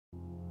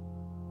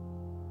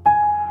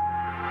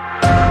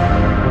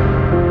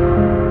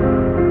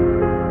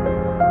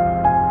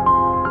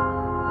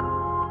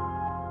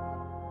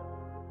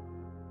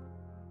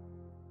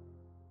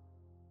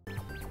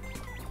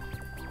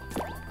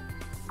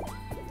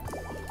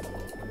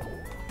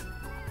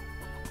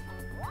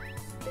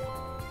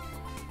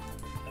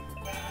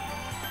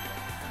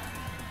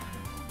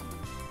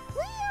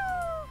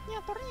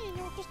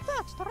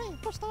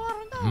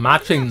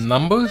Matching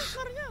numbers?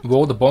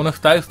 Roll the bonus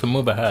dice to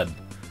move ahead.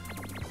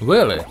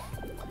 Really?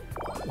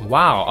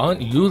 Wow,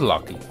 aren't you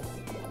lucky?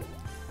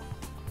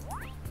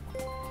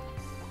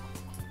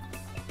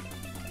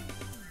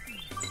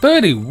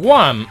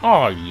 $31!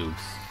 Oh, you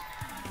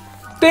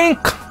stink!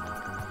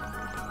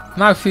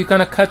 Now she's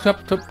gonna catch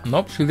up to...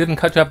 Nope, she didn't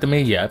catch up to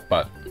me yet,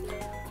 but...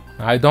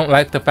 I don't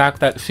like the fact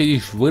that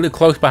she's really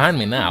close behind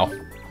me now.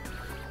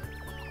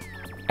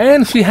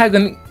 And she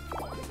hasn't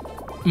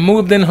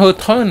moved in her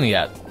turn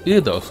yet,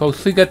 either. So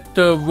she gets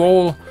to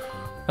roll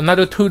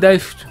another 2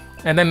 dice,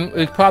 and then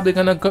it's probably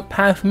gonna go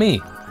past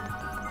me.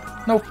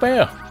 No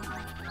fair.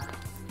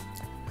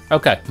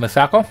 Okay,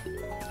 Masako.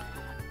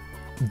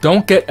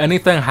 Don't get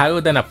anything higher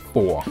than a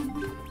 4.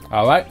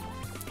 Alright?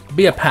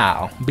 Be a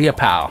pal. Be a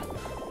pal.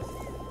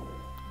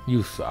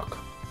 You suck.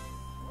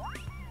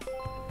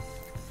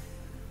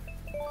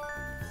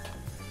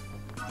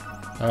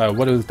 Alright,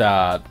 what is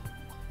that?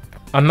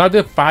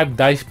 Another 5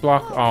 dice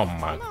block? Oh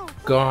my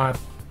god.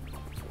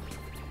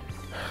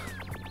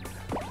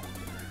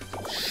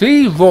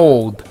 She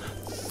rolled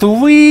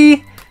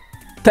 4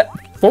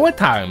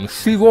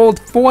 times. She rolled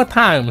 4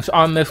 times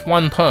on this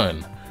one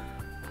turn.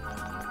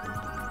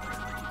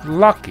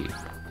 Lucky.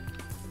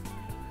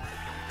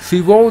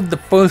 She rolled the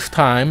first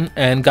time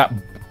and got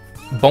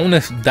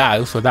bonus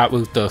dice, so that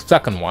was the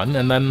second one,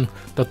 and then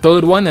the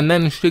third one, and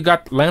then she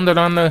got landed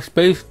on the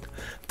space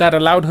that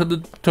allowed her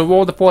to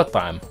roll the 4th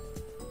time.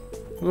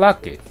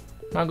 Lucky.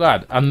 My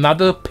god.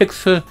 Another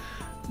picture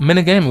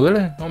minigame,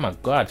 really? Oh my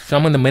god.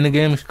 Some of the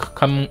minigames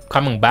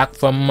coming back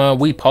from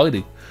Wii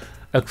Party.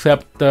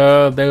 Except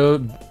they're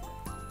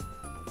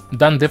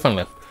done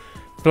differently.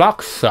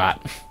 Block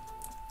shot.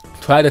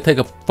 Try to take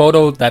a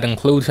photo that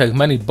includes as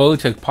many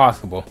birds as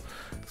possible.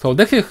 So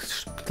this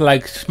is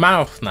like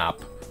Smile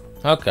Snap.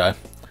 Okay.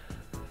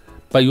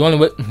 But you only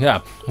wait, yeah,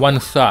 1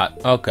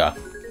 shot. Okay.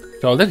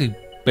 So this is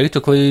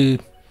basically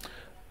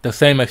the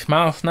same as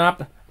Smile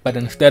Snap, but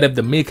instead of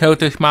the Mii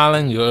character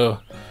smiling, you're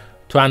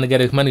trying to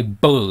get as many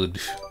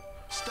birds.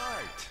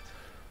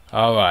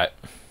 Alright.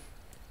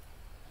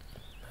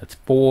 That's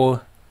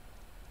 4.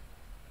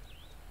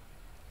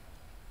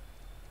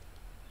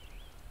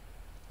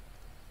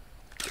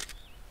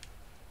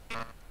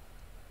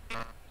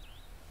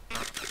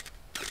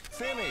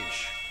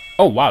 Finish.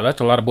 Oh wow,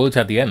 that's a lot of birds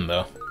at the end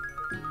though.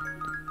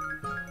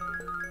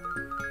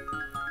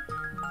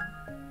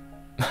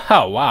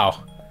 Oh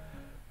wow.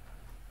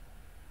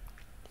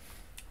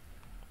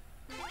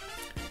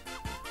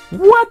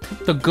 What?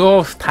 The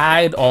girls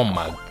tied? Oh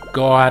my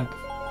god.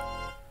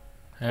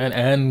 And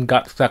Anne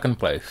got 2nd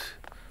place.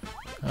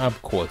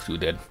 Of course you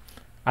did.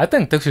 I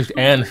think this is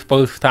Anne's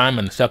first time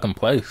in 2nd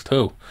place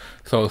too.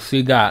 So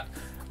she got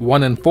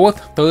 1 in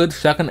 4th, 3rd,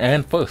 2nd,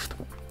 and 1st.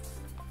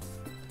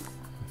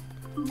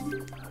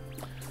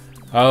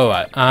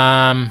 Alright,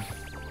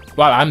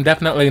 well, I'm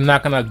definitely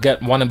not gonna get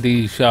one of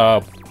these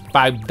 5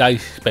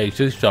 dice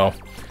spaces, so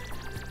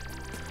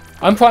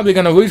I'm probably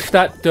gonna reach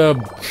that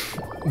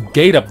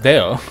gate up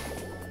there.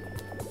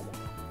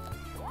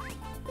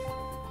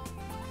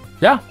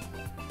 Yeah.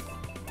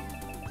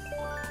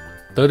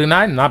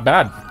 39, not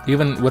bad.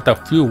 Even with a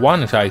few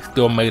 1s, I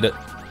still made it.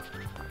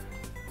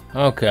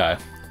 Okay.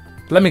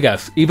 Let me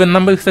guess, even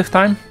numbers this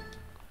time?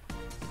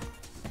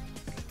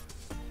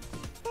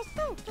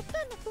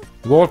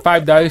 Roll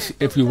 5 dice.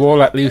 If you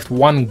roll at least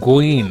 1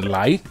 green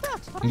light,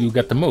 you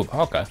get to move.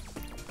 Okay.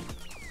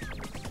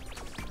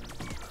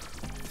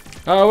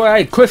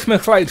 Alright,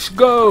 Christmas lights,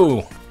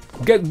 go!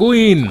 Get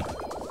green!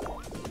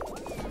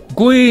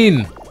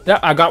 Green! Yeah,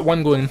 I got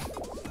 1 green.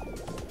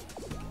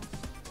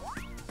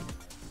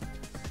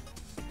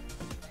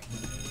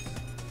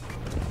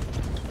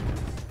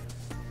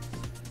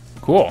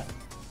 Cool.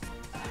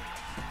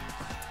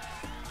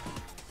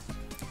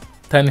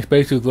 10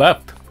 spaces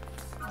left.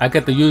 I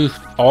get to use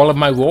all of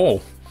my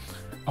roll.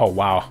 Oh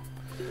wow.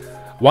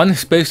 1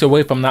 space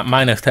away from that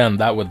 -10,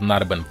 that would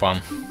not have been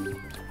fun.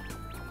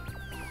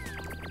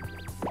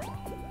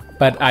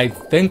 But I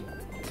think,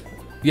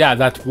 yeah,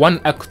 that's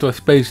 1 extra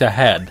space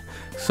ahead.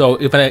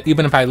 So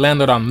even if I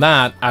landed on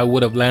that, I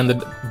would have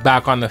landed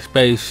back on the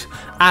space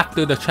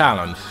after the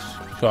challenge.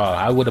 So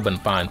I would have been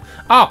fine.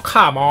 Oh,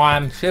 come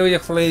on,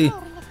 seriously?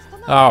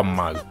 Oh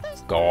my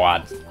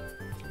god.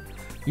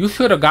 You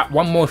should have got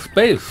 1 more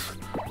space.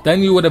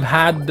 Then you would have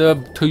had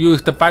to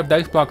use the 5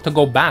 dice block to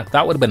go back.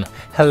 That would have been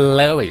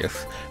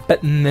hilarious.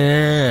 But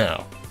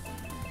no.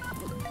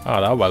 Oh,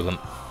 that wasn't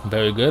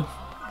very good.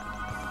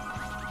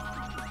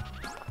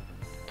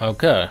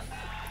 Okay.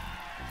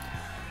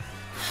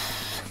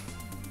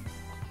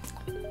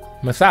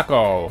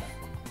 Masako.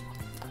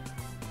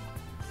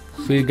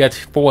 She gets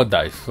 4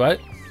 dice, right?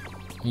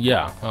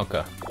 Yeah,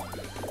 okay.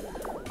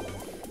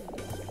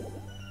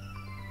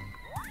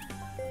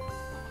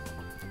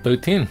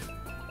 $13.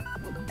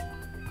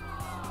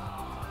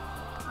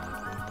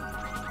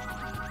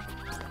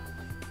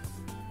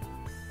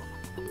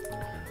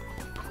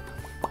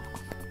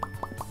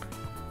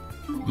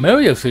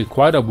 Marius is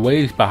quite a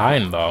ways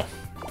behind though.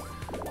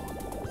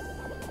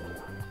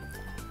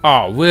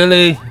 Oh,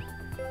 really?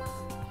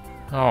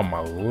 Oh my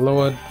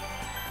lord.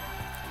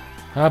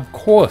 Of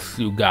course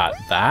you got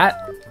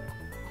that.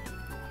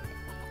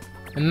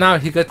 And now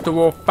he gets to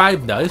roll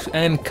 5 dice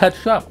and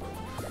catch up.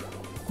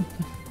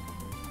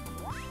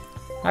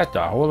 That's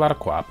a whole lot of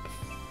crap.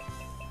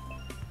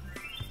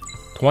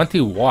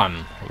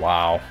 21.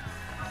 Wow.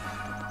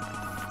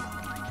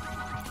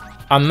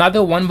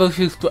 Another 1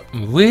 versus 2.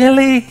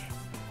 Really?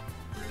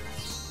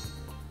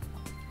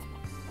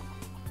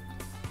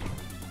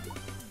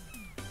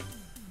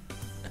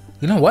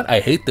 You know what? I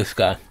hate this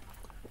guy.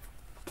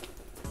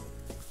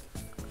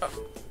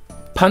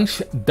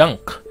 Punch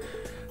Dunk.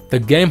 The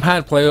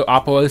gamepad player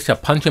operates a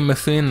punching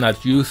machine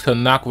that's used to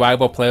knock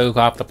rival players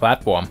off the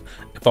platform.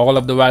 If all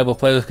of the rival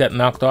players get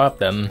knocked off,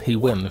 then he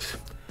wins.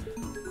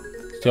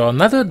 So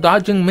another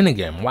dodging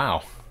minigame.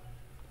 Wow.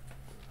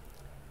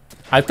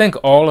 I think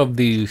all of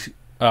these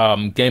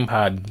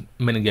gamepad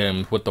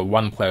minigames with the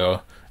 1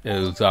 player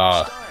is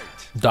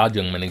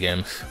dodging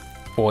minigames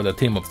for the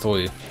team of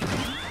 3.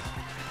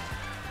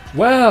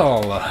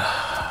 Well,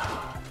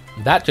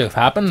 that just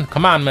happened.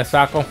 Come on,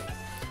 Masako.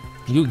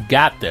 You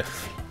got this.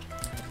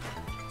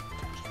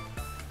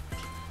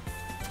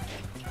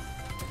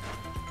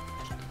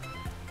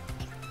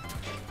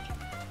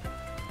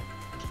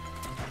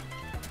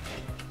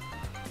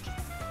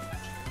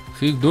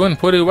 She's doing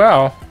pretty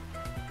well.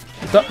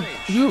 So,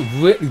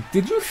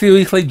 did you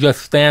seriously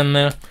just stand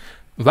there?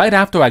 Right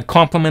after I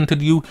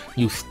complimented you,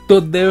 you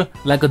stood there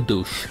like a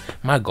douche.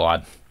 My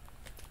god.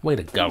 Way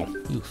to go.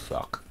 You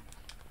suck.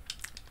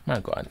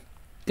 My god.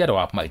 Get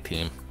off my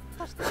team.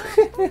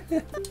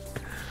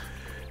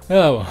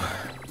 Oh.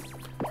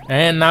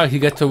 And now he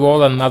gets to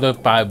roll another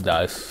 5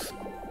 dice.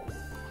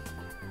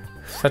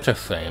 Such a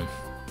shame.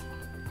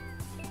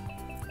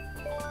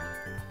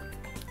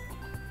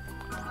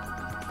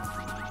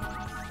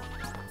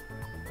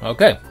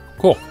 Okay,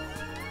 cool.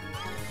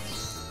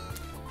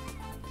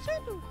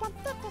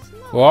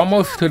 We're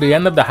almost to the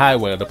end of the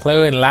highway. The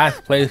player in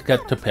last place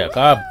gets to pick,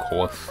 of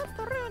course.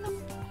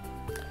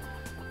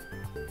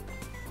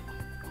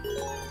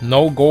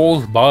 No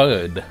goals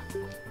barred.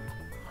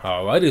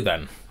 Alrighty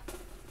then.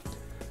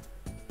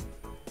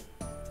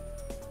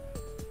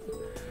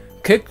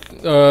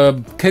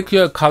 Kick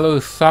your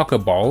colored soccer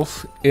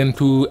balls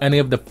into any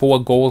of the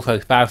 4 goals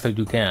as fast as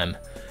you can.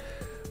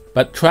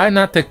 But try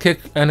not to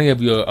kick any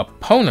of your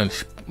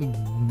opponent's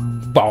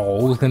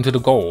balls into the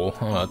goal.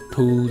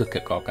 To the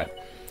kick, okay.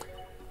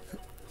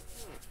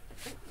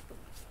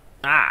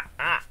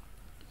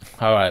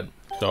 Alright,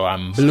 so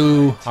I'm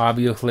blue,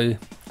 obviously.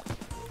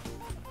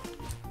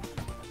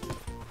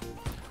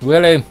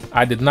 Really?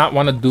 I did not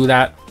want to do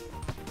that.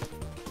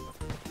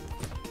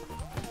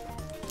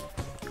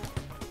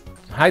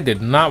 I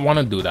did not want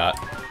to do that.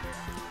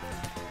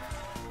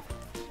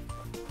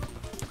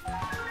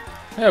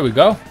 There we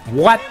go.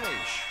 What?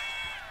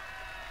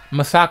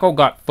 Masako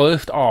got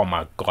first? Oh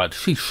my god,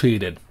 she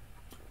cheated.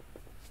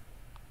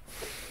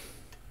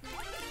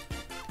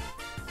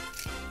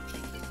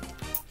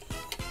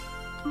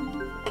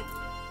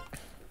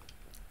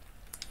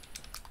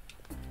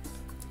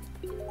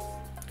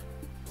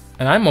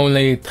 And I'm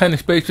only 10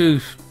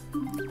 spaces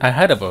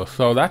ahead of her,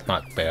 so that's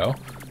not fair.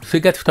 She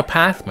gets to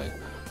pass me.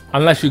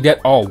 Unless you get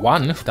all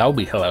 1s, that would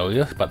be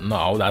hilarious, but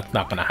no, that's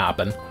not gonna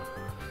happen.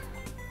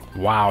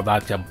 Wow,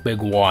 that's a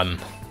big one.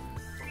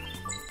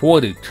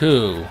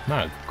 42,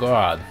 my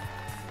god.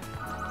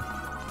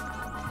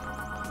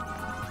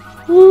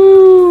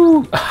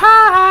 Woo!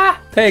 Ha!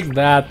 Take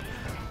that.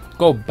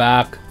 Go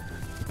back.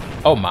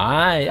 Oh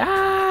my.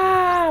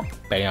 Ah!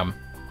 Bam.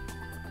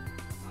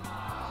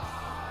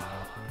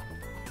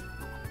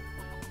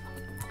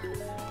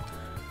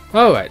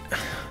 Alright.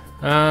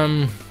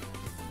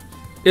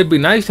 It'd be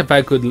nice if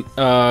I could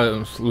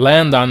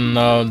land on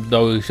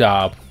those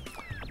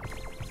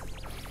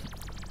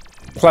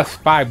plus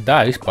 5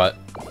 dice, but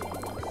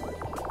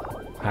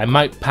I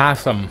might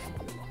pass them.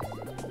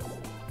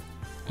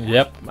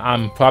 Yep,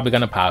 I'm probably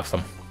gonna pass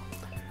them.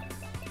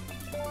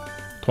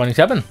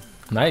 27.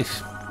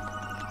 Nice.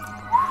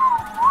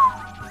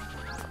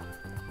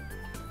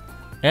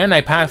 And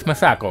I passed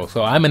Masako,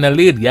 so I'm in the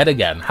lead yet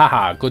again.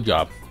 Haha, good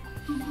job.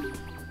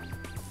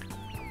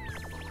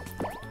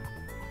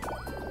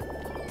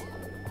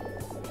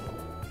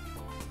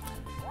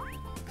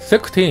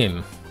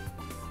 $16.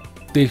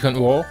 Decent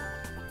roll.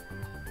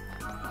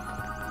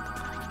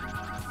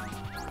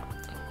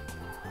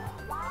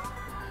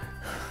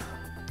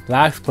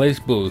 Last place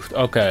boost.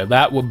 Okay,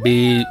 that would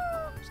be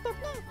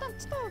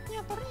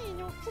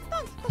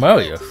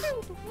Marius.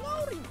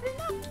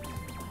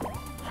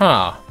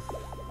 Huh.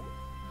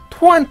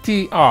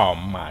 20. Oh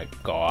my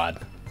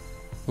god.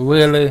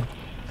 Really?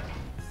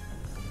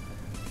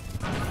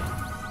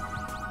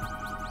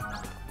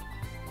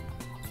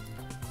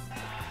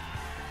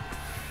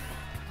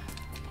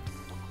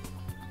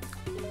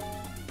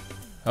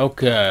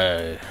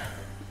 Okay.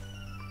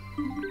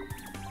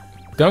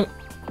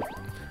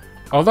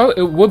 Although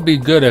it would be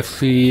good if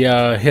she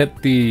hit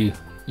the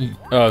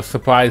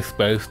surprise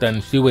space,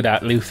 then she would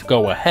at least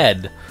go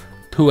ahead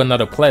to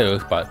another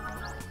players, but...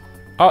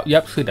 Oh,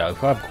 yep, she does,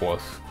 of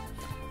course.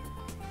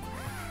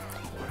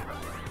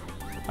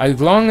 As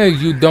long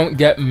as you don't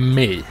get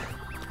me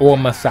or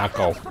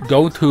Masako,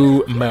 go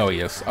to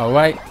Marius,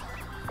 alright?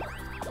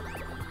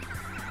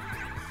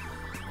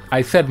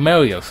 I said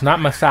Marius, not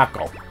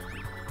Masako.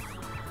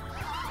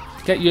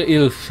 Get your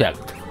ears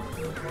checked.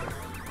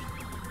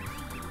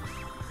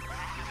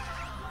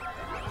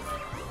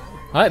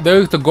 Alright,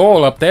 there's the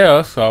goal up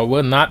there, so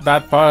we're not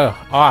that far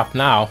off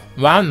now.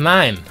 Round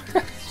 9.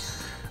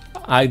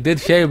 I did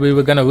say we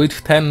were gonna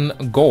reach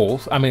 10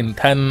 goals, 10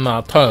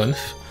 turns.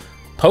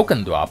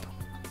 Token drop.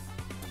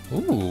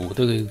 Ooh,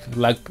 this is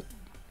like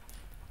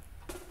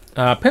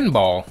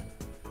pinball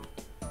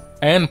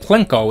and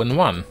Plinko in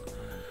one.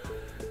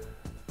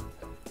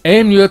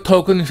 Aim your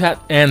tokens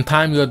at and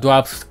time your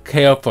drops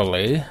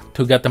carefully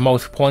to get the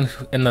most points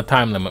in the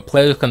time limit.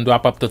 Players can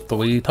drop up to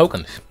 3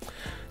 tokens.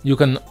 You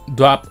can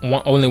drop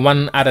only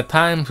one at a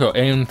time, so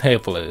aim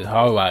carefully.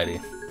 Alrighty.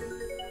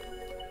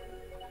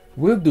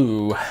 We'll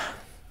do.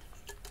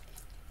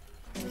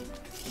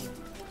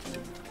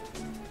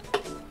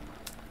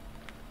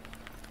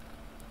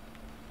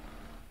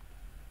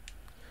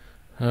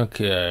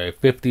 Okay,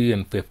 50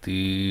 and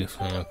 50.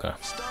 Okay.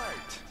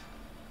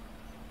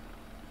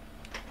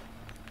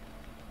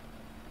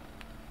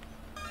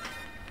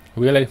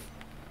 Really?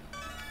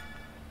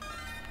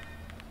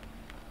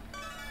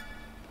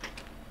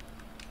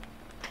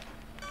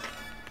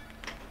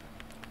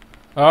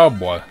 Oh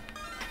boy.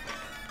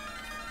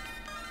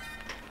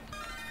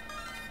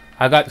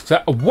 I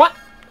got what?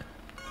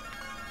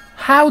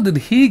 How did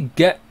he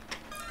get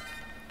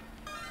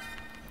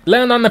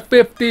land on the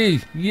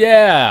 50?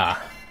 Yeah.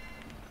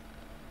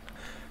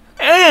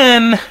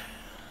 And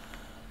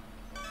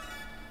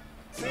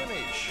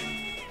finish.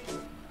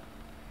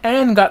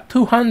 And got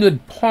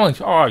 200 points.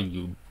 Are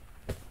you?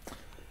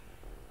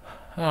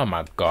 Oh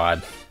my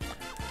god.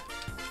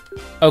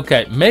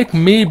 Okay, make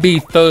me be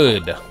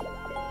third.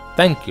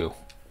 Thank you.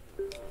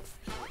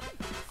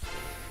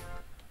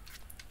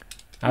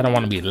 I don't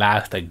want to be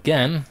last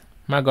again.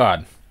 My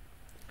god.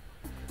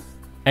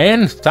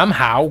 And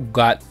somehow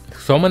got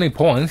so many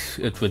points.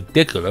 It's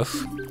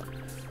ridiculous.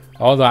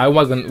 Although I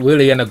wasn't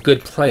really in a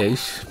good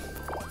place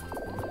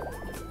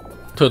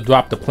to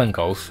drop the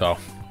Plinko, so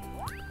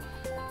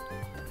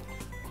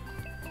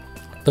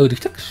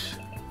 36,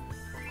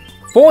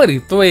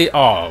 43.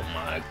 Oh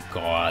my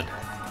god!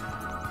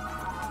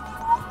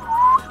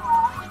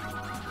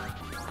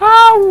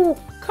 Oh,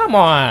 come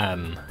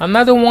on!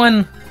 Another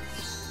one.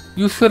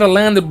 You should have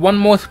landed one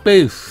more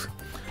space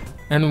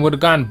and would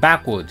have gone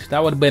backwards.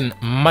 That would have been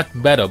much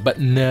better. But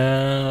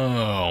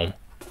no.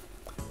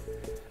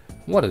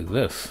 What is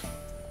this?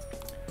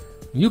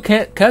 You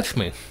can't catch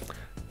me.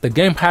 The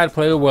gamepad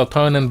player will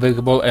turn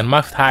invisible and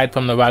must hide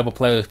from the rival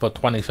players for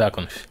 20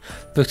 seconds.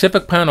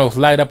 Specific panels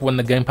light up when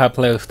the gamepad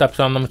player steps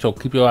on them, so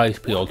keep your eyes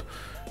peeled.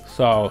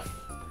 So,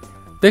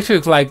 this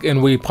is like in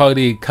Wii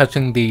Party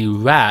catching the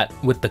rat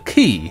with the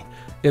key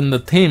in the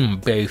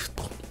team-based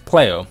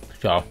player.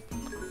 So,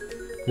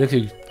 this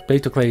is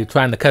basically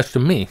trying to catch the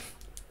Mii.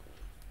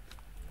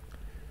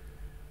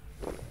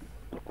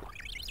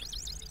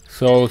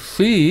 So,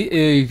 C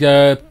is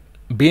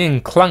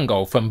being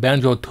Klungo from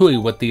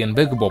Banjo-Tooie with the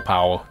invisible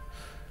power.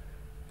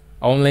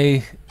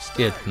 Only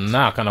it's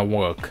not gonna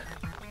work.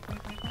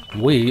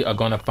 We are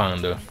gonna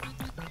find her.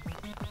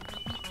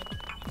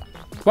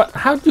 What?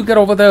 How'd you get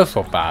over there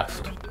so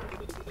fast?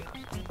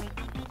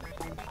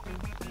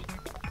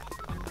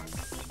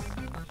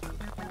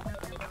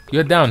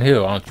 You're down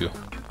here, aren't you?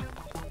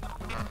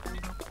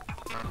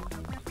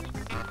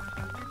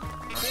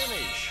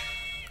 Finish.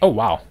 Oh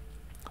wow.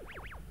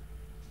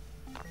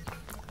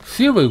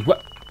 Seriously,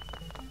 what?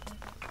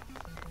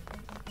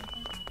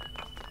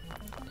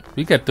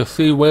 We get to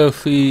see where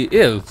she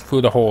is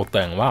through the whole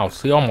thing. Wow,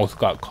 she almost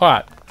got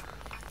caught.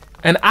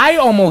 And I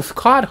almost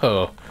caught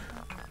her.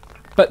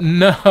 But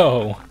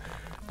no.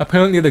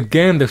 Apparently the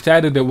game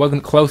decided it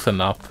wasn't close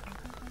enough.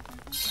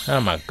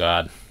 Oh my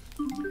god.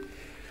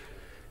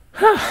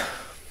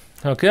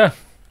 Okay.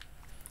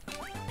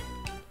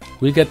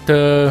 We get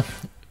to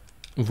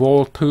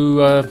roll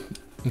 2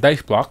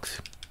 dice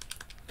blocks.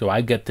 So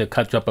I get to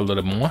catch up a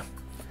little more.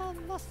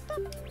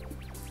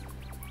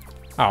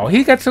 Oh,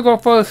 he gets to go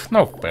first?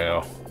 No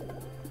fair.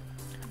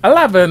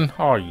 11?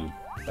 Oh, you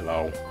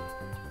below.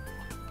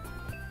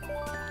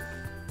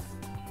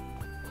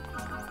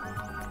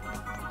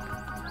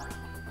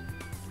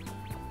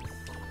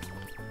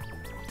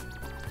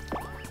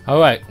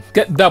 Alright,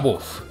 get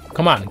doubles.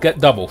 Come on, get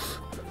doubles.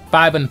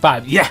 5 and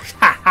 5. Yes!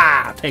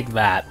 Haha! Take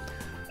that.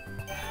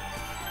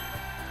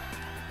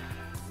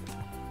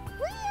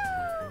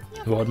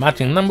 Roll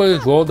matching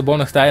numbers, roll the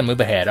bonus die, and move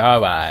ahead.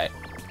 Alright.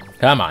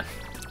 Come on.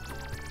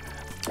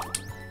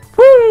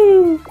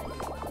 Woo!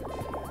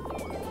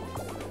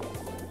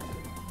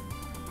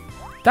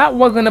 That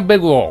wasn't a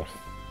big roll.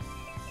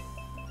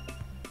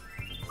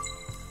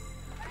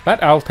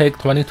 But I'll take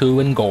 22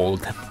 in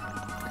gold.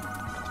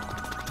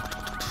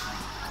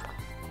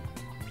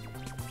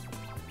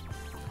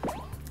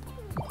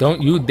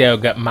 Don't you dare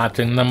get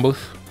matching numbers.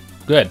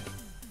 Good.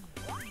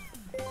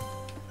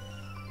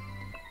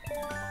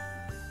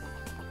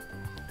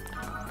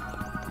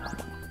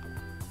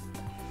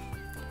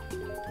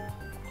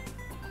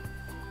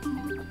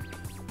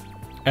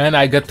 And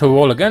I get to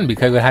roll again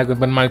because it hasn't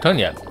been my turn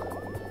yet.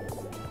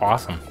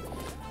 Awesome.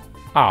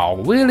 Oh,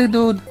 really,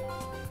 dude?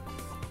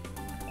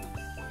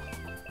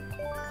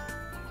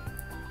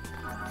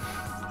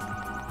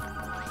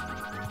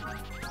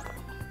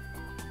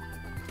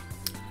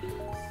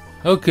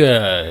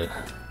 Okay.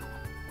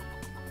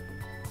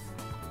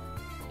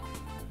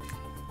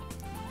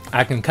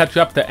 I can catch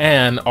up to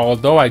Anne,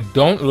 although I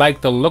don't like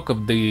the look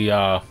of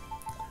the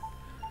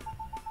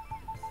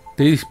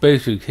these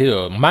spaces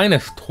here.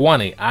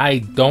 -20. I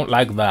don't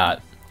like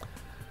that.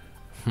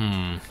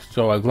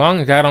 So as long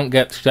as I don't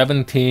get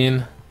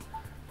 17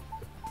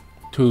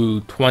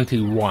 to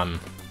 21.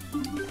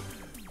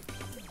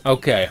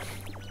 Okay.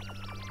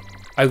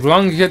 As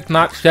long as it's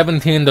not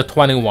 17 to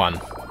 21.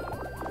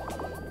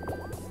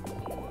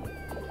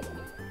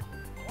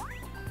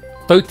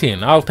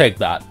 13, I'll take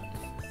that.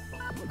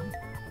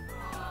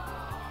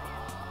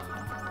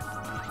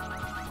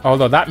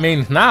 Although that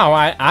means now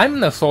I'm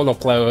the solo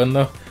player in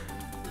the...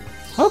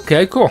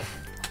 Okay, cool.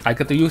 I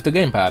get to use the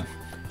gamepad.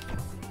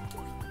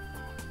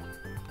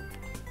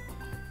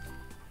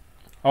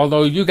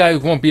 Although you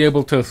guys won't be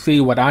able to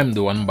see what I'm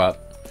doing, but...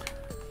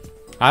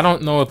 I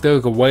don't know if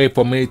there's a way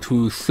for me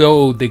to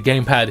show the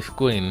gamepad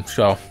screen,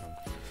 so...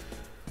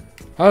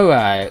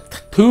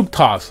 Alright, tube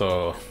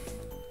tosser.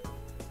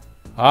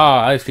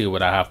 Ah, I see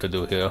what I have to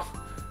do here.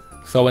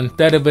 So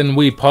instead of in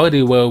Wii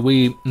Party where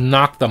we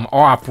knock them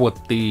off with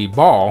the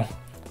ball,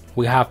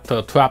 we have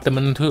to trap them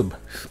in the tube.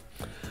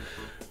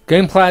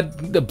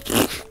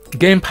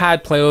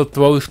 Gamepad player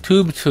throws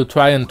tubes to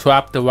try and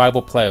trap the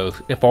rival players.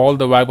 If all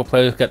the rival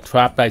players get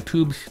trapped by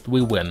tubes,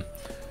 we win.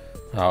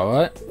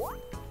 Alright.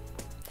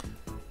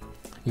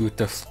 Use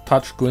the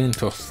touchscreen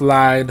to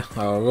slide.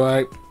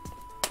 Alright.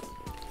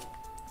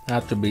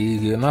 That should be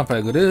easy enough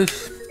as it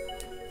is.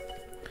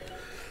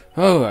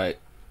 Alright.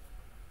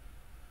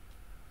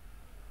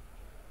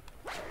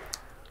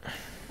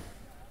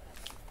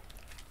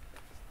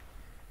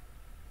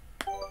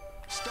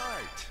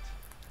 Start.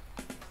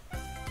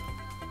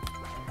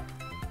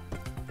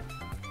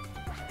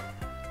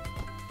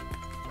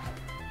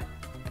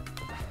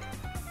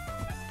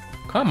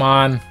 Come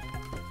on.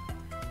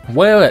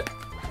 Wear it.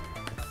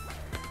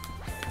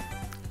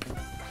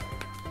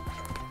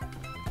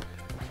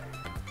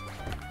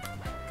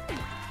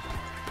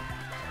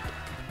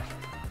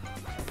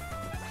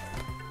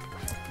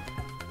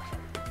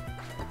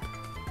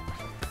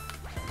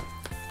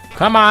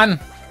 Come on.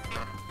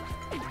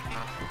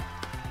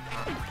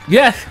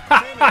 Yes.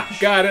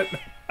 Got it.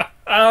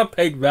 I'll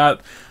take that.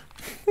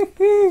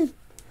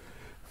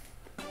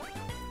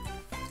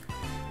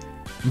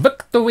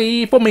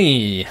 Victory for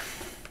me.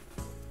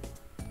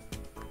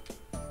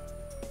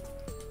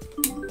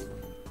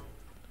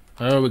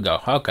 There we go.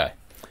 Okay.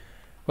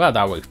 Well,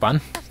 that was fun.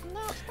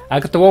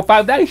 I get to roll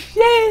 5 dice.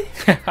 Yay!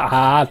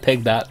 I'll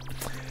take that.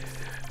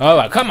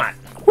 Alright, come on.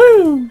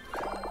 Woo!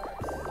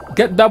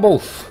 Get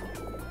doubles.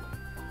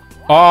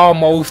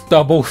 Almost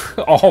doubles.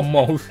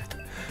 Almost.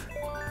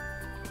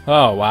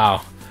 Oh,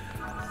 wow.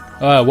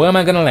 Alright, where am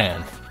I gonna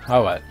land?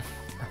 Alright.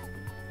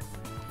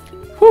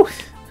 Whew.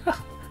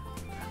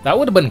 That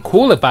would have been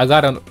cool if I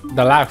got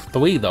the last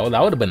 3, though.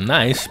 That would have been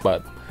nice,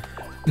 but...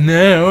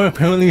 No,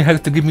 apparently it has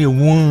to give me a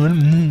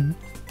 1.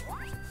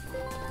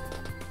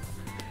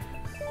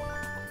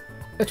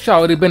 It's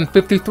already been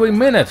 53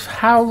 minutes.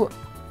 How...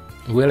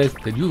 Really?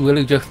 Did you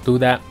really just do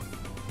that?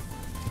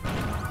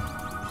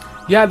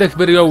 Yeah, this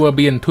video will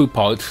be in 2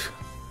 parts.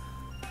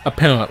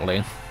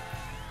 Apparently.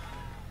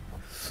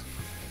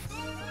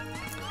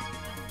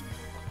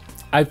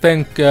 I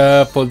think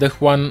for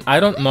this one, I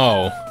don't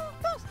know.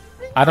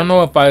 I don't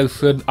know if I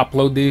should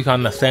upload these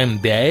on the same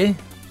day.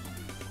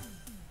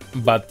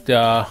 But,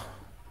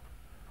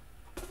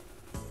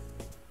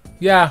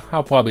 yeah,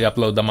 I'll probably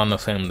upload them on the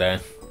same day.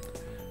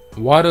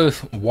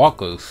 Water's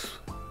walkers.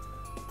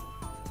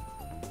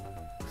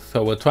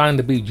 So we're trying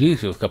to be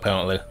Jesus,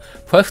 apparently.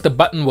 Press the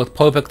button with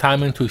perfect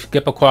timing to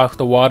skip across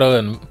the water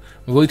and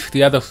reach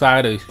the other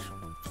side as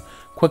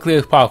quickly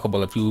as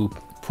possible. If you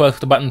press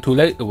the button too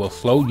late, it will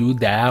slow you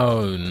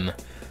down.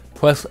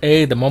 Press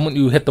A the moment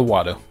you hit the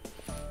water.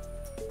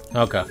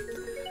 Okay.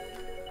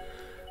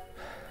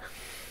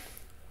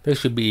 This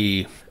should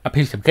be a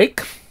piece of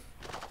cake.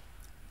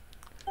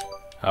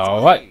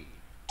 Alright.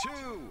 2,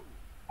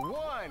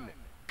 1,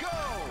 go!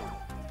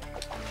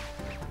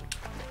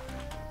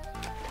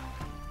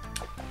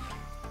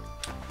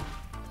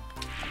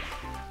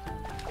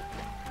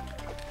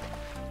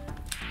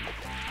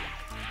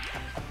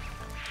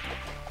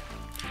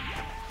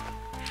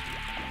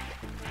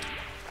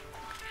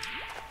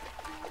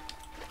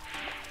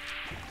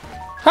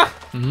 Ha!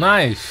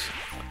 Nice.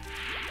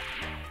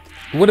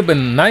 Would have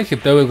been nice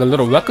if there was a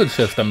little record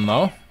system,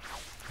 though.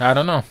 I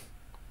don't know.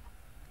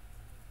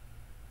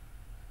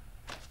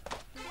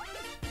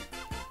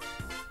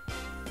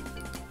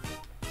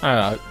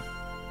 Alright.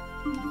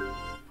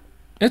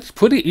 It's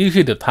pretty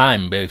easy to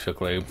time,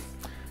 basically.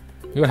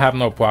 You would have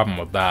no problem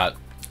with that.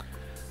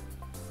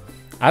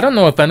 I don't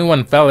know if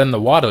anyone fell in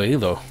the water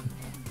either.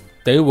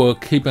 They were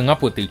keeping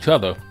up with each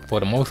other, for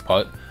the most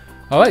part.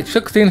 Alright,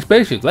 16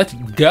 spaces. Let's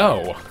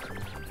go.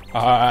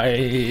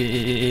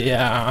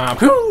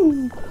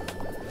 Whew.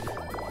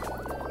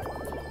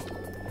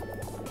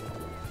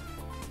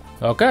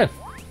 Okay.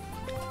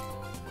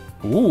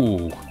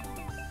 Ooh.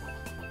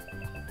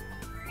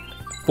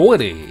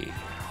 40.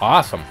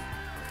 Awesome.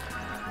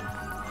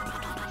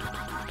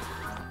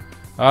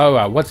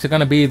 Alright, what's it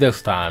gonna be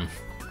this time?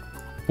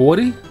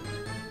 40?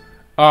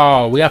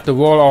 Oh, we have to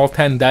roll all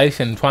 10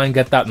 dice and try and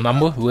get that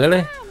number?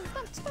 Really?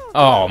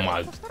 Oh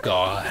my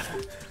god.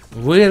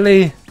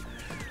 Really?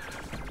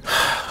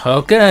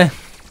 Okay.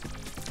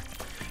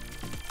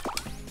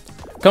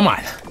 Come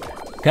on.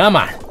 Come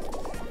on.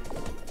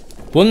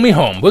 Bring me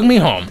home. Bring me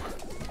home.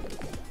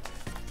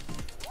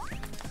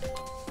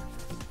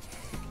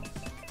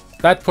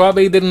 That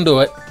probably didn't do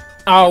it.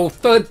 Oh,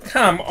 third.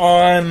 Come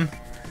on.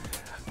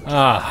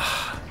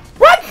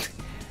 What?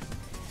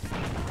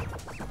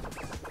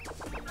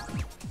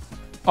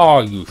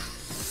 Oh, you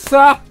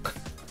suck.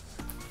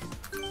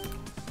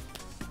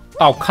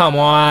 Oh, come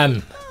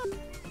on.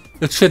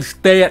 It should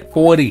stay at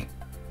 40.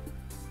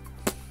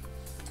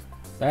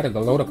 That is a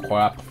load of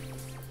crap.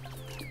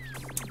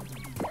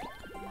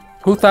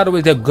 Who thought it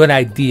was a good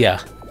idea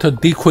to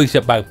decrease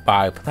it by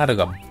 5? That is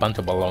a bunch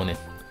of baloney.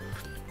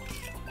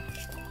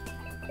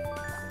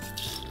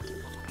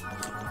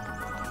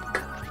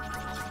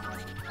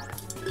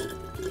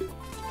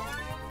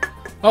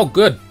 Oh,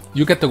 good.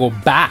 You get to go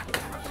back.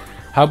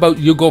 How about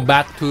you go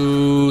back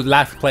to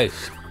last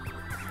place?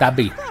 That'd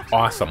be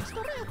awesome.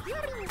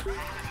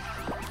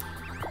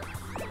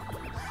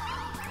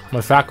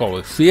 Masako,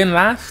 is she in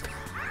last?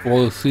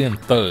 Or is she in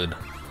third?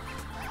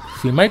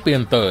 She might be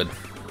in third.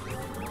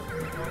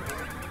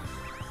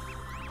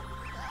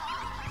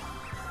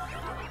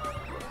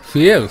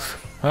 She is.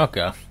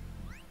 Okay.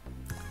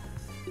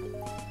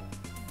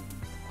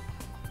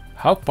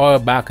 How far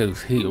back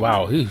is he?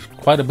 Wow, he's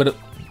quite a bit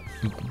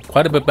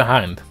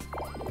behind.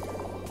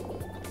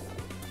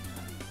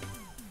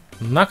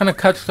 I'm not gonna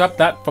catch up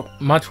that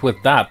much with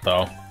that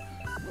though.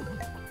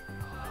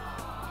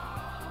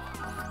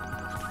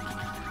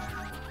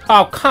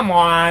 Oh, come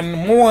on,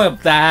 more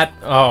of that.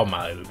 Oh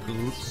my.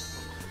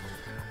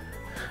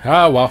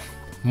 Oh well,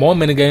 more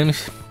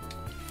minigames.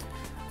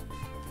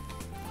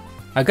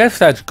 I guess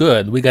that's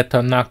good. We get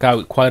to knock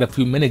out quite a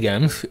few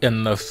minigames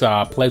in this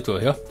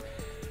playthrough here.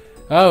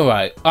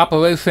 Alright,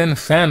 Operation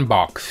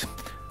Sandbox.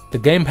 The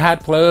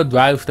gamepad player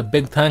drives the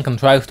big tank and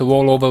tries to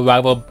roll over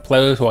rival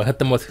players or hit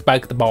them with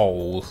spiked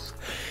balls.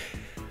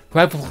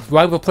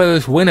 Rival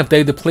players win if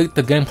they deplete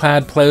the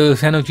gamepad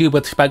player's energy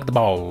with spiked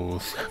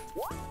balls.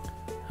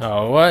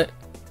 Alright.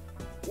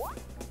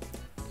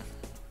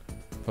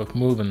 Let's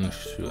move and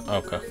shoot.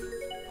 Okay.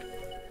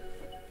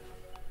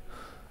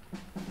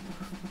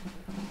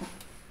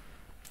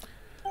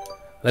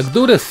 Let's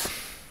do this.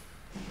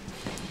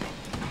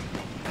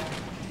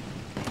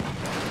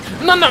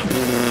 No, no.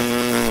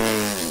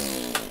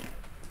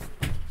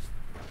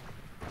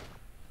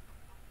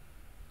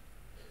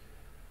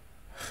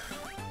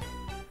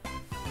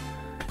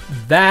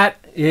 That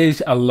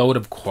is a load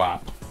of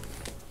crap.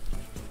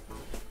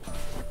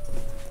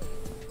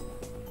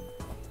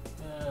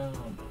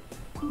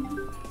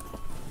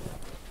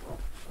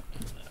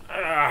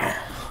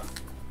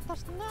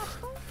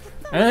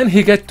 And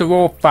he gets to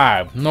roll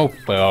 5. No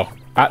fail.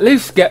 At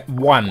least get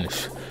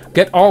ones.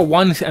 Get all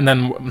ones and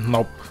then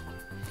nope.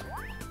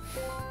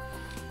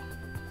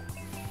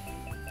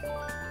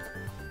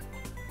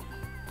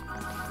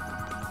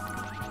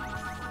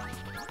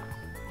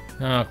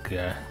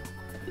 Okay.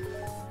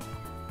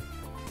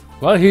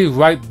 Well, he's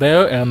right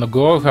there and the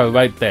girls are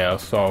right there,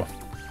 so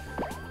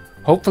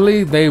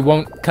hopefully they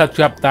won't catch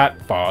up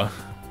that far.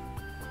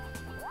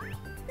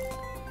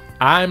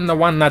 I'm the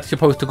one that's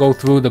supposed to go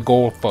through the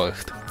goal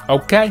first,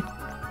 okay?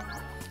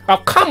 Oh,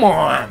 come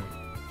on!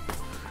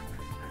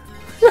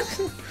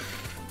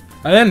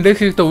 And then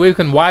this is the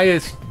reason why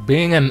it's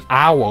being an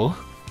hour.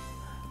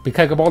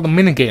 Because of all the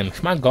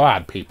minigames. My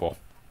god, people.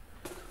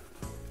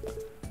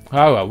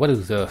 Alright, what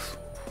is this?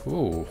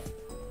 Ooh.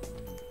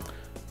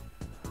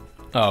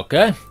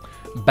 Okay.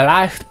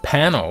 Blast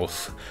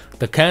panels.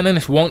 The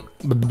cannons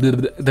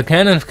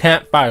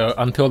can't fire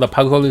until the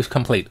puzzle is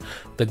complete.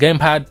 The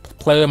gamepad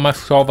player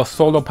must solve a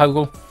solo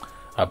puzzle,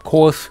 of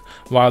course,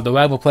 while the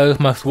rival players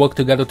must work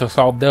together to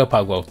solve their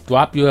puzzle.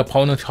 Drop your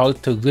opponent's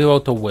heart to 0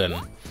 to win.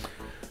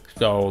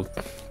 So,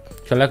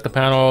 select the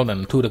panel,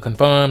 then 2 to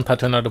confirm,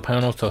 touch another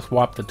panel to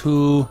swap the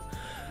 2.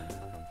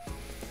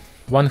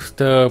 Once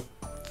the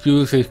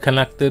fuse is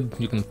connected,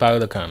 you can fire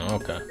the cannon.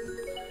 Okay.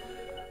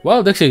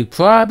 Well, this is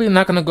probably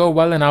not gonna go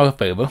well in our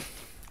favor.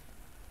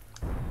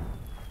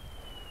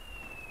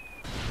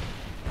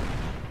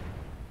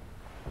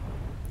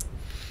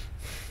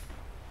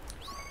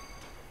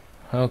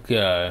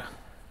 Okay.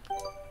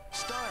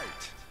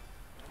 Start.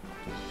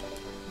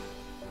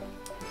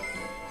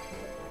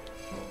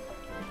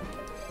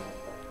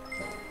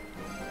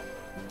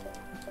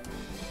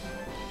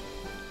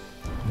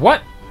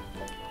 What?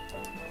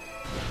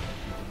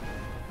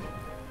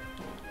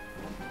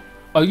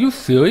 Are you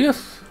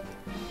serious?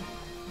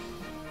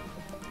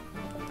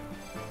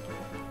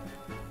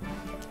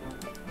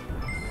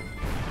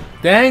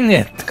 Dang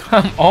it!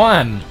 Come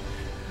on!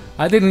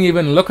 I didn't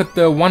even look at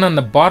the one on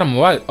the bottom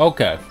right.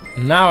 Okay,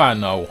 now I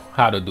know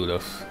how to do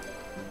this.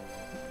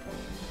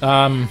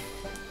 No!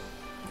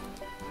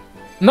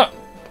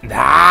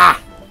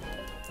 Ah!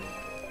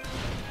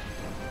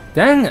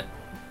 Dang it!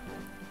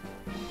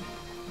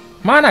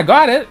 Come on, I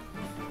got it!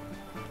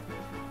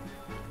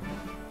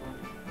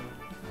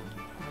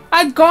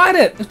 I got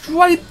it! It's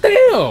right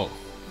there!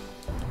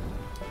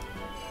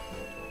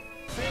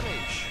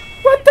 Finish.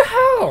 What the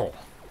hell?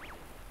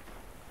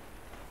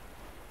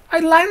 I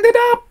lined it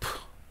up!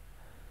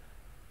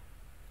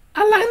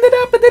 I lined it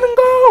up, it didn't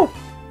go!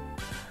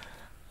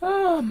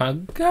 Oh my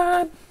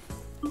god.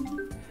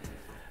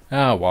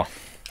 Oh well.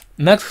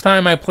 Next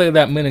time I play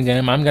that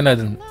minigame, I'm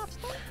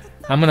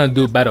gonna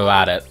do better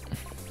at it.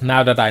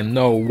 Now that I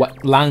know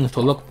what lines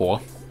to look for.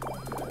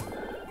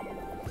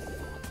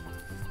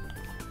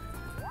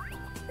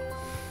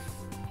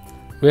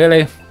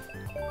 Really?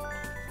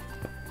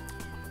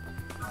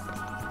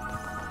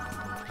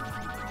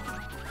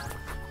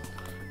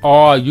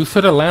 Oh, you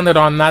should have landed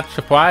on that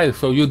surprise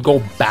so you'd go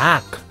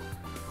back.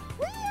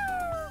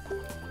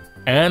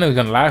 And it was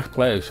in last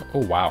place.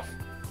 Oh wow.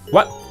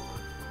 What?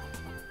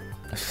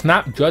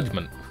 Snap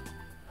judgment.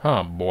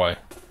 Oh boy.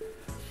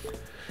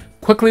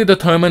 Quickly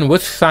determine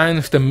which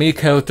signs the Mii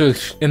character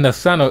in the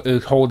center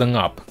is holding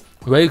up.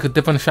 Raise a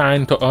different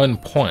sign to earn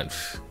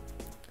points.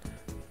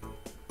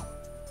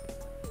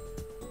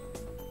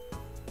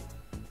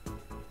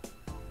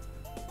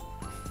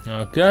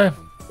 Okay.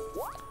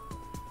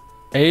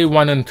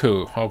 A1 and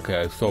 2.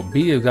 Okay, so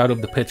B is out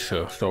of the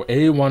picture. So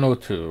A1 or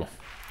 2.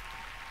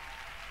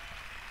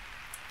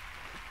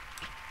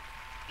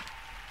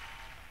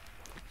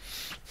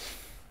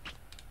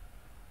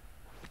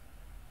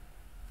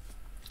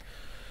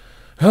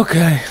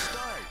 Okay.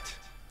 Start.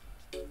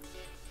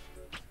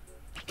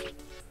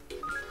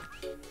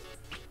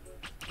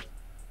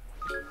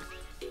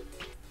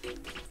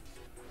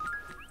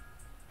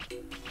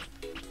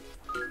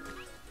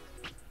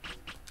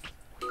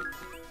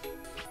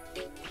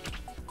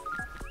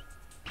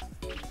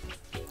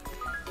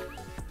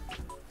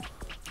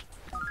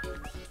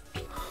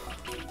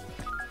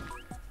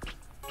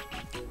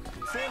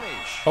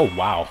 Finish. Oh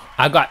wow.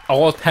 I got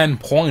all 10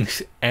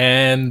 points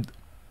and...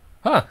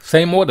 Huh,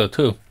 same order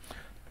too.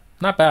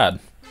 Not bad.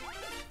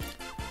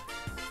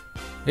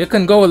 It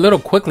can go a little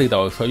quickly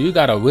though, so you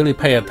gotta really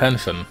pay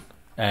attention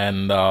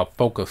and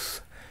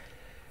focus.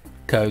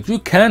 Cause you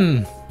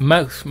can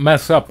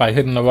mess up by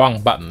hitting the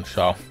wrong button,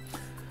 so.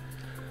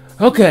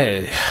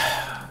 Okay.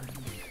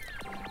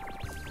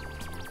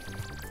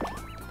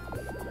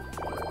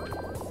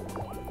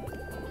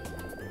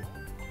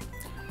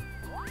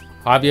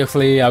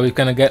 Obviously, I was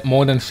gonna get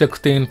more than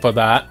 16 for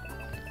that.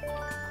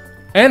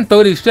 And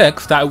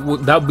 36, that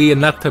would be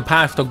enough to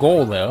pass the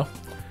goal there.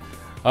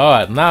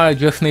 Alright, now I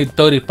just need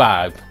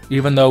 35,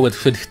 even though it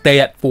should stay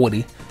at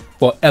 40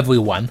 for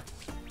everyone.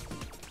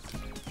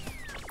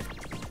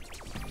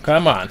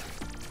 Come on.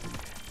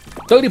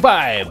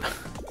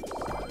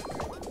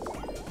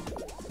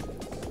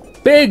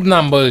 35! Big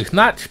numbers,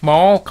 not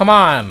small, come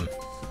on!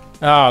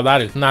 Oh,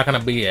 that is not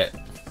gonna be it.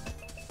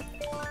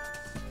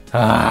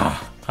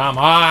 Ah, come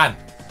on!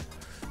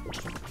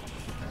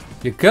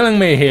 You're killing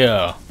me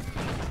here.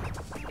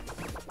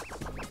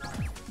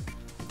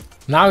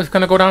 Now it's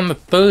gonna go down to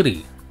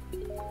 30.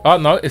 Oh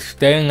no, it's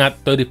staying at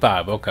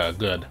 35. Okay,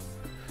 good.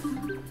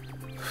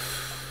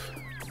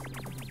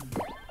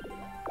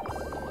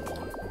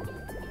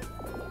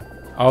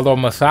 Although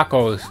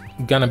Masako is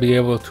gonna be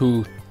able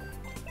to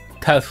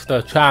test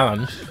the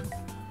challenge,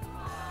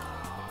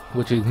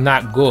 which is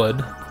not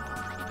good.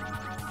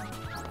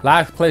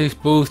 Last place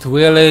boost,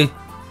 really?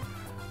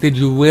 Did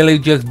you really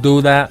just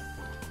do that?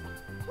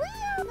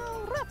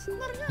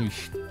 You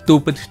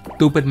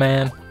stupid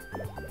man.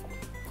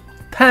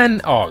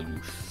 10? Oh,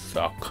 you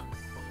suck.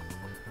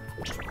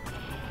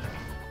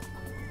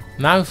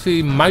 Now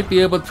she might be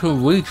able to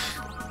reach.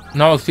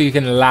 No, she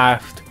can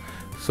last.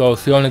 So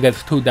she only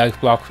gets 2 dice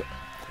blocks.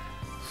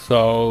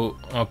 So,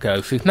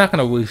 okay, she's not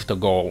gonna reach the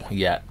goal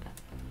yet.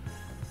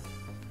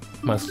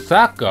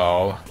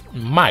 Masako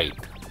might.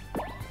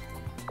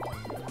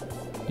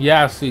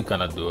 Yeah, she's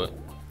gonna do it.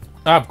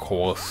 Of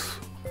course.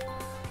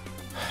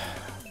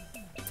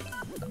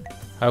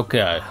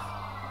 Okay.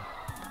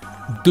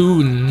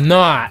 Do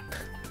not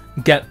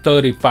get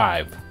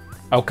 35.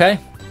 Okay?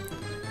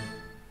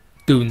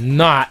 Do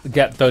not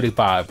get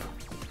 35.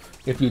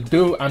 If you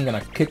do, I'm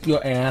gonna kick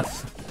your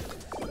ass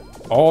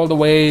all the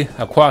way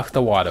across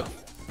the water.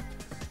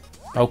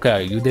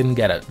 Okay, you didn't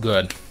get it.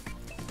 Good.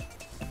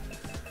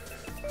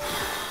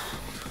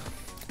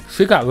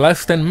 She got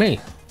less than me.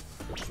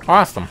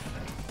 Awesome.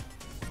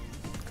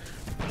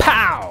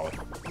 Pow!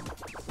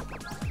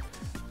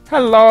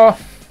 Hello.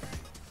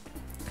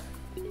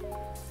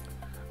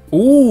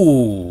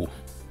 Ooh.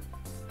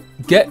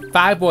 Get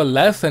 5 or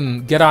less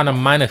and get on a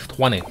minus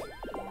 20.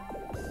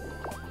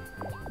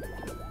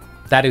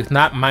 That is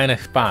not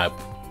minus 5.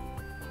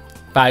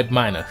 5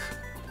 minus.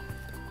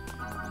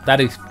 That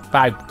is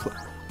 5.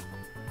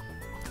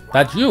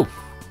 That's you.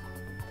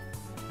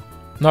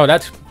 No,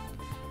 that's...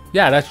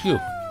 Yeah, that's you.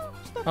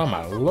 Oh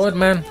my lord,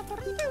 man.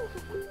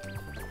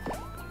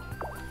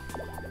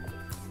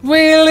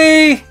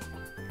 Really?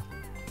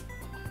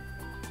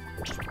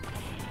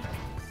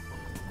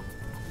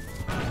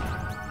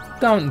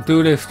 Don't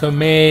do this to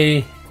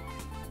me.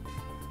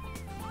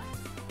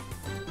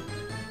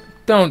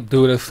 Don't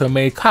do this to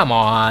me. Come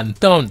on,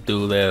 don't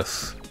do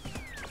this.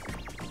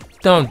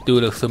 Don't do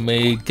this to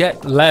me.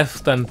 Get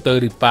less than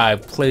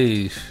 35,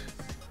 please.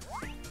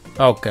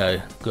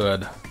 Okay,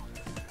 good.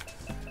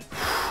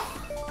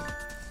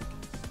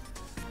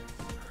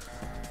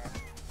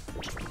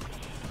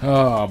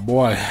 Oh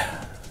boy.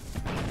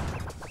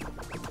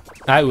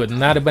 I would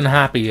not have been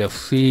happy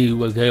if she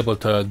was able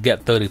to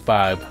get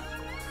 35.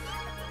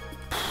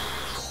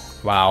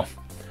 Wow.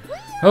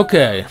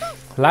 Okay,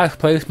 last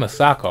place,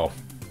 Masako.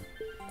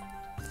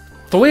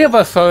 3 of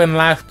us are in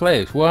last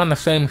place. We're on the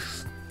same...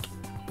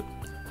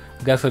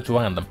 Guess it's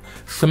random.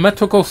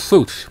 Symmetrical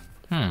suits.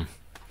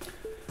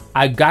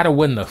 I gotta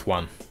win this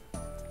one.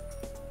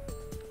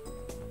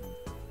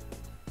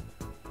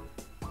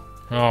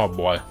 Oh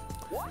boy.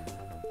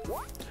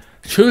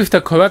 Choose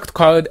the correct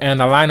card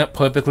and align it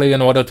perfectly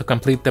in order to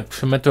complete the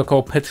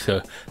symmetrical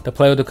picture. The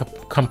player to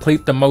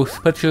complete the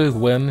most pictures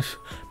wins.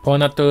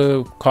 Point at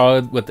the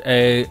card with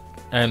A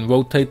and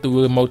rotate the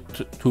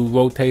remote to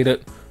rotate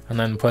it, and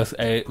then press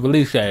A,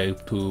 release A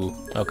to...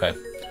 Okay.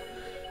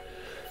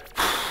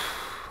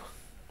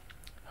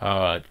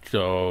 Alright,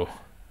 so...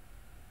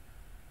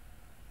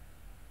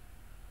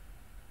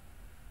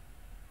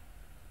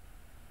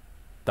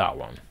 That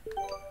one.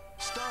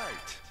 Start.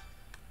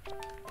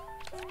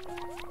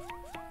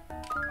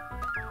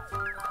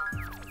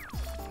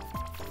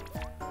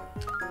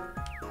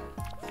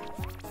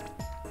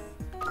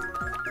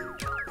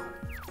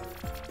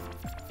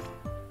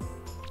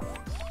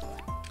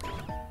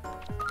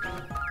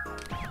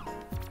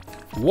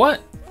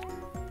 What?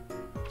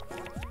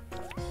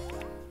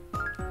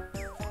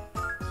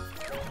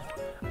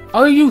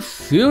 Are you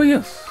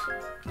serious?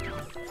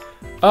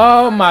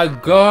 Oh my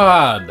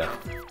god.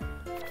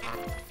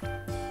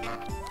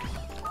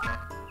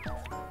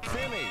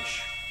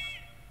 Finish.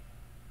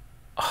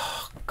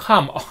 Oh,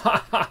 come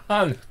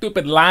on,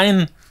 stupid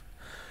line.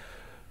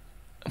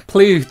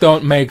 Please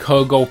don't make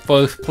her go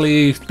first,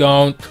 please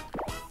don't.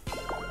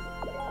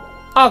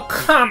 Oh,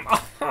 come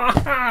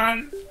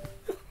on.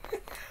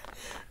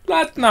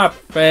 That's not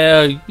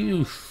fair.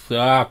 You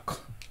suck.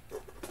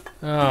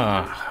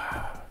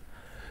 Ah,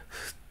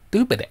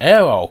 stupid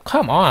arrow.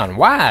 Come on,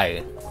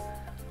 why?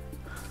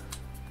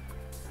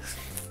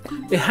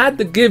 It had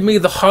to give me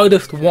the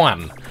hardest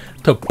one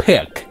to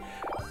pick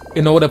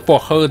in order for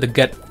her to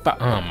get...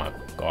 Oh my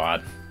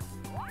god.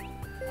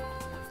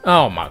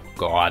 Oh my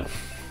god.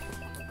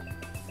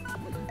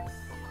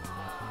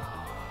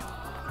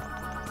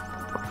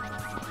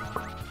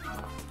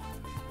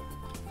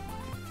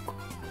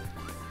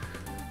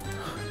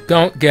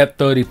 Don't get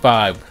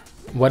 35.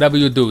 Whatever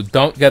you do,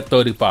 don't get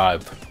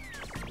 35.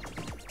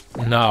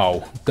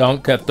 No,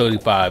 don't get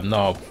 35.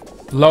 No.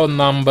 Low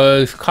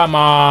numbers, come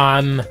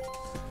on.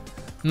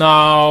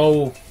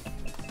 No.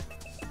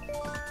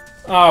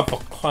 Oh, for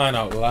crying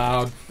out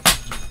loud.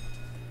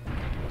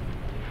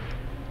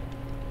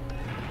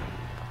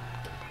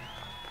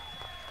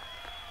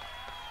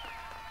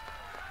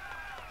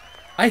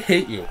 I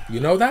hate you. You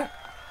know that?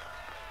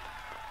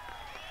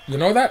 You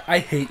know that? I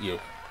hate you.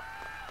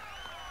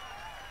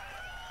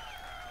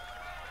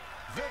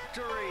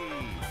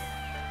 Victory.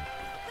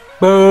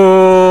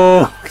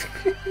 Boo!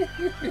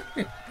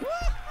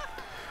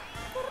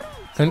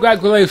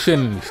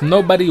 Congratulations!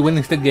 Nobody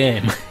wins the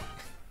game.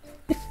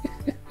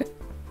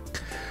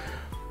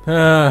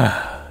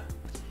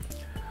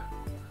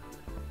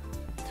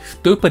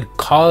 Stupid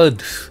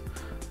cards.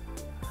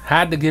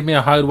 Had to give me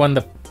a hard one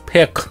to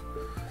pick.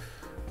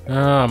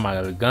 Oh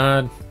my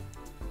god.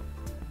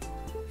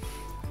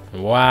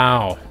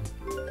 Wow.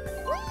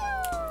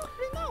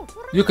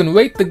 You can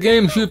rate the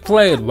games you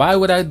played. Why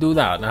would I do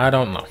that? I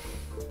don't know.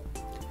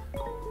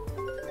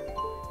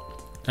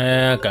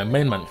 Okay,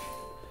 main menu.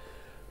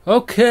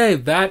 Okay,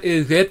 that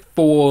is it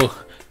for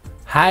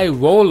High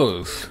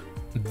Rollers.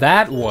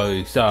 That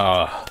was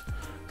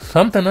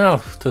something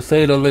else, to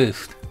say the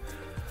least.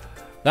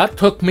 That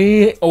took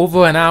me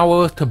over an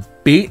hour to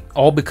beat,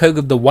 all because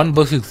of the 1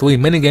 vs 3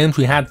 minigames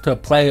we had to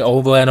play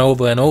over and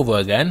over and over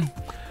again.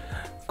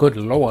 Good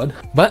lord.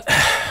 But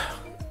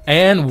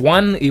Anne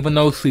won, even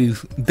though she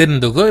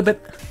didn't deserve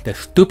it. The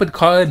stupid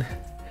card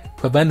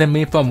prevented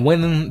me from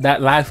winning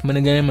that last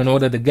minigame in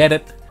order to get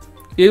it.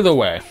 Either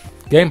way,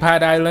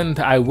 Gamepad Island,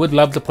 I would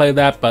love to play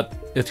that, but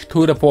it's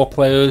 2 to 4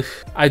 players.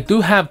 I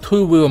do have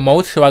 2 Wii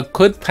remotes, so I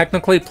could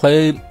technically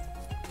play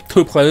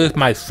 2 players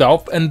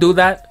myself and do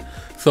that.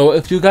 So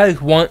if you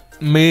guys want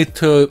me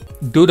to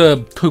do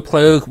the 2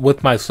 players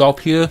with myself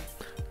here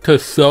to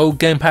show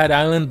Gamepad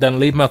Island, then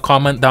leave me a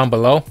comment down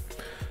below.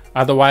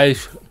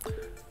 Otherwise,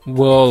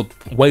 we'll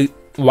wait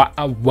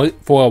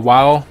for a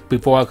while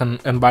before I can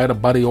invite a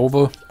buddy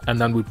over, and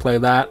then we play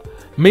that.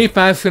 Mii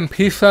Fashion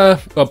Pizza,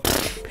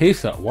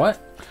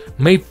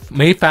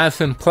 Mii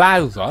Fashion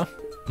Plaza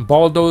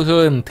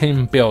Bulldozer and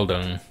Team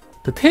Building.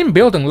 The Team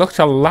Building looks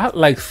a lot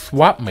like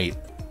Swap Meet.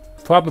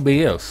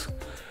 Probably is.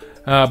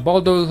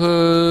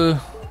 Bulldozer...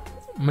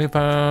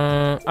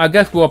 I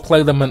guess we'll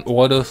play them in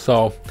order,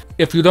 so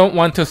if you don't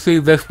want to see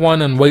this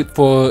one and wait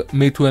for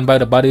me to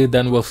invite a buddy,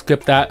 then we'll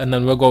skip that and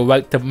then we'll go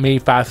right to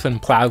Mii Fashion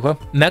Plaza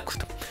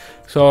next.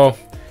 So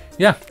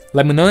yeah,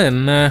 let me know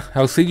and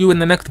I'll see you in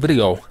the next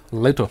video.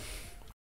 Later.